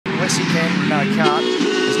Unless he can. No, he can't.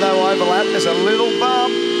 There's no overlap. There's a little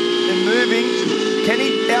bump. They're moving. Can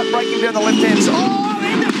he outbrake him down the left-hand side? Oh,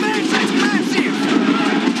 in the fence! That's massive!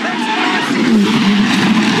 That's massive!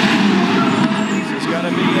 This is going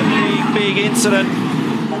to be a big incident.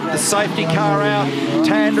 The safety car out.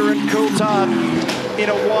 Tander and Coulthard in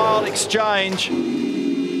a wild exchange.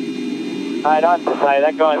 Mate, I have to say,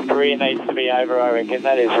 that guy's career needs to be over, I reckon.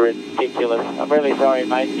 That is ridiculous. I'm really sorry,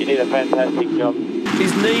 mate. You did a fantastic job.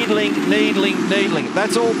 He's needling.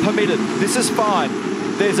 That's all permitted. This is fine.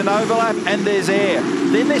 There's an overlap and there's air.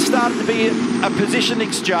 Then there started to be a position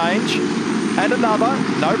exchange and another.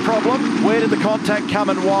 No problem. Where did the contact come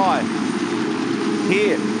and why?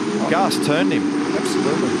 Here. Gus turned him.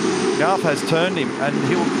 Absolutely. Garth has turned him and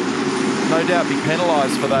he'll no doubt be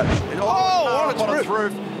penalised for that. Oh, on its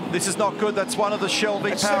roof. This is not good. That's one of the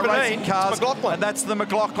Shelby Power Racing cars. And that's the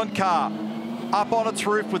McLaughlin car. Up on its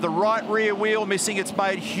roof with the right rear wheel missing. It's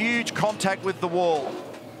made huge contact with the wall.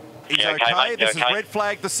 He's okay. This is red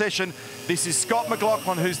flag the session. This is Scott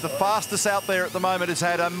McLaughlin, who's the fastest out there at the moment, has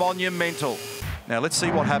had a monumental. Now let's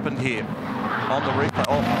see what happened here on the replay.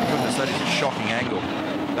 Oh my goodness, that is a shocking angle.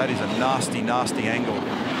 That is a nasty, nasty angle.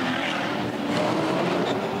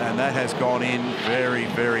 And that has gone in very,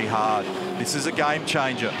 very hard. This is a game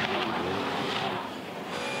changer.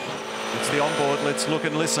 It's the onboard. Let's look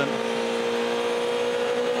and listen.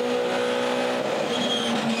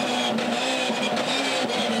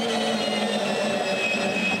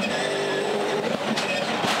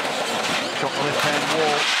 Got the left-hand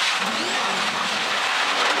wall.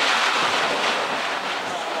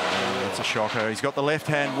 That's a shocker. He's got the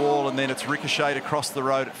left-hand wall and then it's ricocheted across the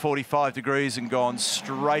road at 45 degrees and gone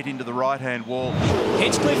straight into the right-hand wall.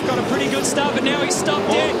 Hinchcliffe got a pretty good start, but now he's stopped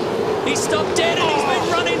dead. He's stopped dead and he's been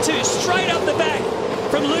run into straight up the back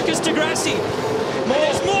from Lucas de Grassi.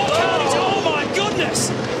 There's more carnage. Oh my goodness!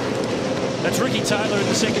 That's Ricky Taylor in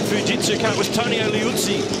the second Fujitsu car. It was Tonio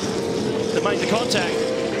Liuzzi that made the contact.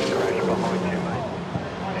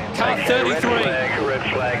 Car 33. Red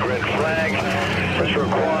flag. Let's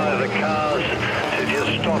require the cars to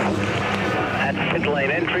just stop at pit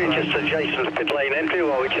lane entry, just adjacent to pit lane entry,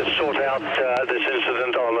 while we just sort out this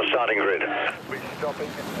incident on the starting grid.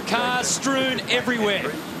 Cars strewn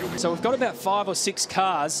everywhere. So we've got about 5 or 6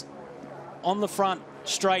 cars on the front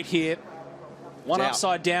straight here. One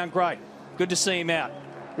upside down, great. Good to see him out.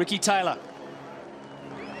 Ricky Taylor.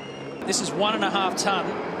 This is 1.5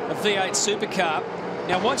 tonne of V8 supercar.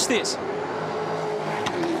 Now watch this.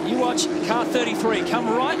 You watch car 33 come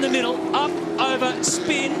right in the middle, up, over,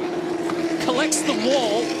 spin, collects the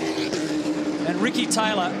wall, and Ricky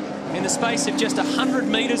Taylor, in the space of just 100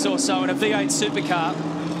 metres or so in a V8 supercar,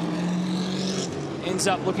 ends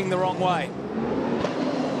up looking the wrong way.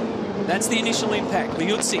 That's the initial impact.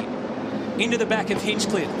 Liuzzi into the back of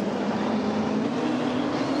Hinchcliffe.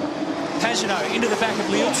 Pagano into the back of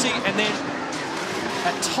Liuzzi, and then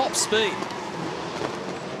at top speed.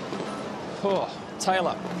 Oh,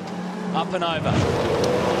 Taylor up and over.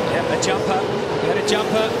 Yep, a jumper. He had a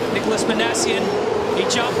jumper. Nicholas Manassian. He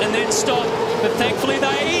jumped and then stopped. But thankfully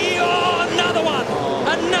they... Oh, another one!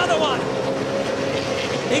 Another one!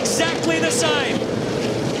 Exactly the same.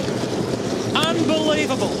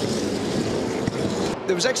 Unbelievable.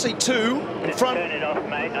 There was actually 2 in front. Turn it off,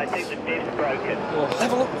 mate. I think the diff's broken. Oh,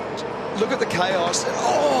 have a look. Look at the chaos.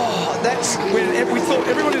 Oh, that's when we thought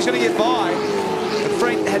everybody was going to get by. But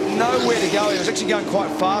Frank had nowhere to go. He was actually going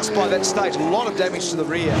quite fast by that stage. A lot of damage to the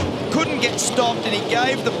rear. Couldn't get stopped, and he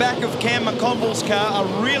gave the back of Cam McConville's car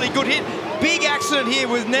a really good hit. Big accident here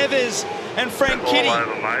with Neves and Frank Kitty. All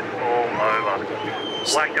over, mate. All over.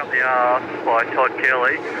 Whacked up the arse by Todd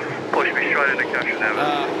Kelly. Pushed me straight into Cashin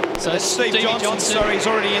Neves. So that's Steve Johnson. Sorry, he's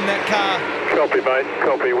already in that car. Copy, mate.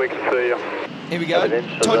 Copy. We can see you. Here we go.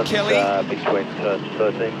 Todd Kelly. Between turns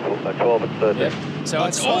 12 and 13. Yep. So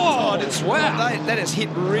it's... wow. That has hit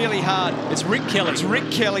really hard. It's Rick Kelly. It's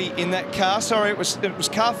Rick Kelly in that car. Sorry, it was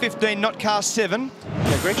car 15, not car 7.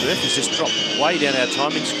 Yeah, Greg Murphy's just dropped way down our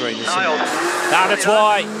timing screen. That's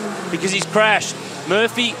why. Because he's crashed.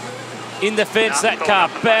 Murphy in the fence. That car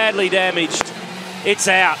badly damaged. It's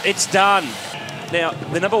out. It's done. Now,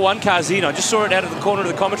 the number 1 car's in. I just saw it out of the corner of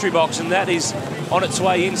the commentary box, and that is on its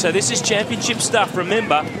way in. So this is championship stuff.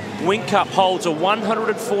 Remember, Wingcup holds a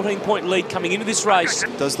 114-point lead coming into this race.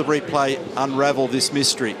 Does the replay unravel this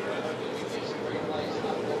mystery?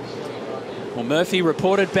 Well, Murphy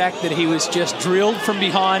reported back that he was just drilled from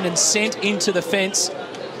behind and sent into the fence.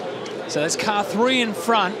 So that's car 3 in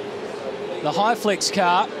front, the high flex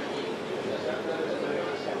car.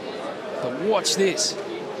 But watch this.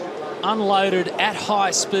 Unloaded at high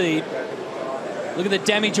speed. Look at the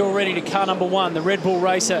damage already to car number 1. The Red Bull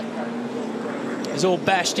Racer is all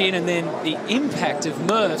bashed in, and then the impact of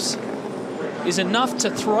Murph's is enough to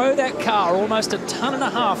throw that car, almost 1.5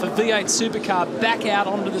 tons of V8 supercar, back out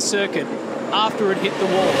onto the circuit after it hit the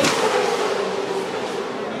wall.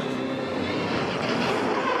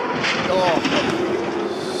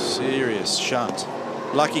 Oh, serious shunt.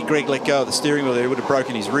 Lucky Greg let go of the steering wheel there. He would have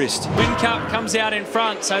broken his wrist. Whincup comes out in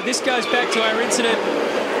front. So this goes back to our incident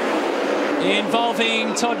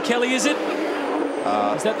involving Todd Kelly, is it?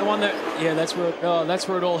 Is that the one that... Yeah, that's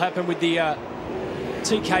where it all happened with the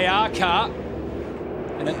TKR car.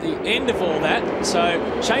 And at the end of all that,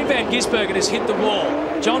 so Shane Van Gisbergen has hit the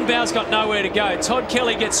wall. John Bow's got nowhere to go. Todd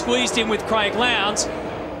Kelly gets squeezed in with Craig Lowndes.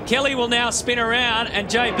 Kelly will now spin around, and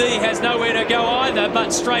JB has nowhere to go either,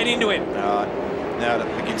 but straight into him. Now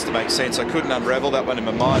it begins to make sense. I couldn't unravel that one in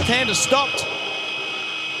my mind. Tander stopped.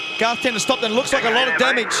 Garth Tander stopped, and looks like a lot of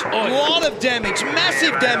damage. A lot of damage,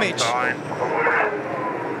 massive damage.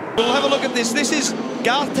 We'll have a look at this. This is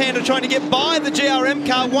Garth Tander trying to get by the GRM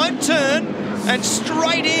car, won't turn, and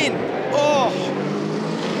straight in. Oh,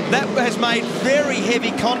 that has made very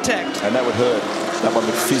heavy contact. And that would hurt. That one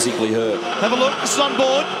would physically hurt. Have a look, this is on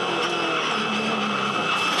board.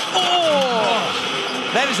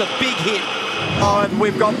 Oh, that is a big hit. Oh, and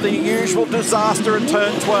we've got the usual disaster at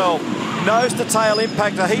turn 12. Nose to tail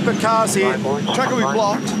impact, a heap of cars here. Track will be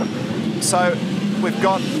blocked. So we've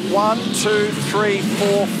got 1, 2, 3,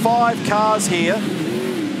 4, 5 cars here,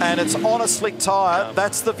 and it's on a slick tyre.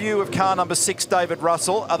 That's the view of car number 6, David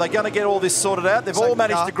Russell. Are they going to get all this sorted out? They've all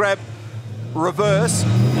managed to grab reverse.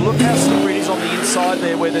 Look how slippery it is on the inside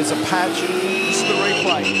there where there's a patch. This is the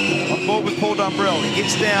replay. On board with Paul Dumbrell. He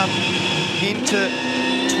gets down into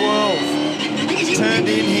 12. He's turned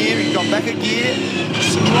in here, he's got back a gear,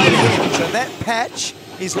 straight ahead. So that patch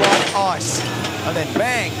is like ice. And then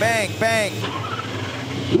bang, bang, bang.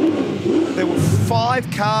 There were 5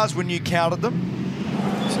 cars when you counted them.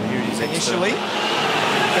 So here it is initially.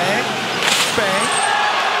 Bang, bang,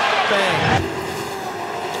 bang.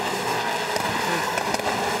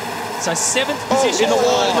 So 7th position. In the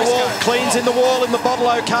wall, cleans in the wall in the Bottle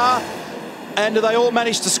car. And do they all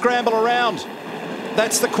manage to scramble around?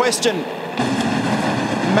 That's the question.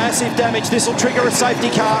 Massive damage. This will trigger a safety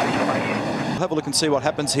car. We'll have a look and see what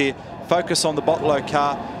happens here. Focus on the Bottle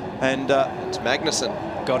car, and It's Magnussen.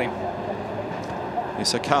 Got him. Yeah,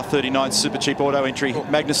 so car 39, super cheap auto entry.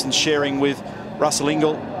 Magnussen sharing with Russell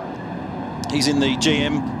Ingall. He's in the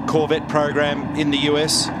GM Corvette program in the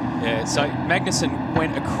US. Yeah, so Magnussen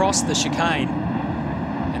went across the chicane,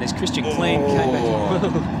 and as Christian Klein came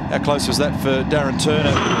back. How close was that for Darren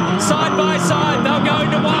Turner? Side by side, they'll go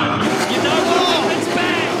into one. You know what happens?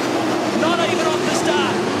 Bang! Not even off the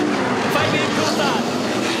start. Fabian Coulthard.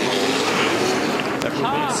 That will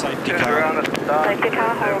be a safety Turn car. around at the start. Safety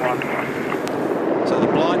car holding. So the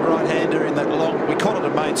blind right-hander in that long, we call it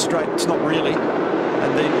a main straight, it's not really.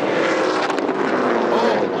 And then,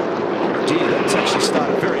 oh dear, that's actually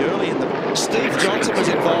started very early in the... Steve Johnson was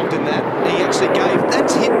involved in that. He actually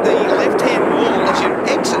that's hit the left-hand wall as you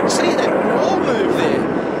exit. See that wall move there?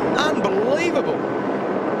 Unbelievable.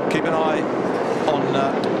 Keep an eye on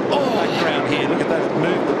background here. Look at that, it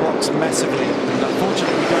moved the blocks massively. And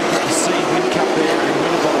unfortunately, we don't get to see Whincup there and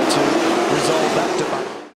Winterbottom to resolve that debate.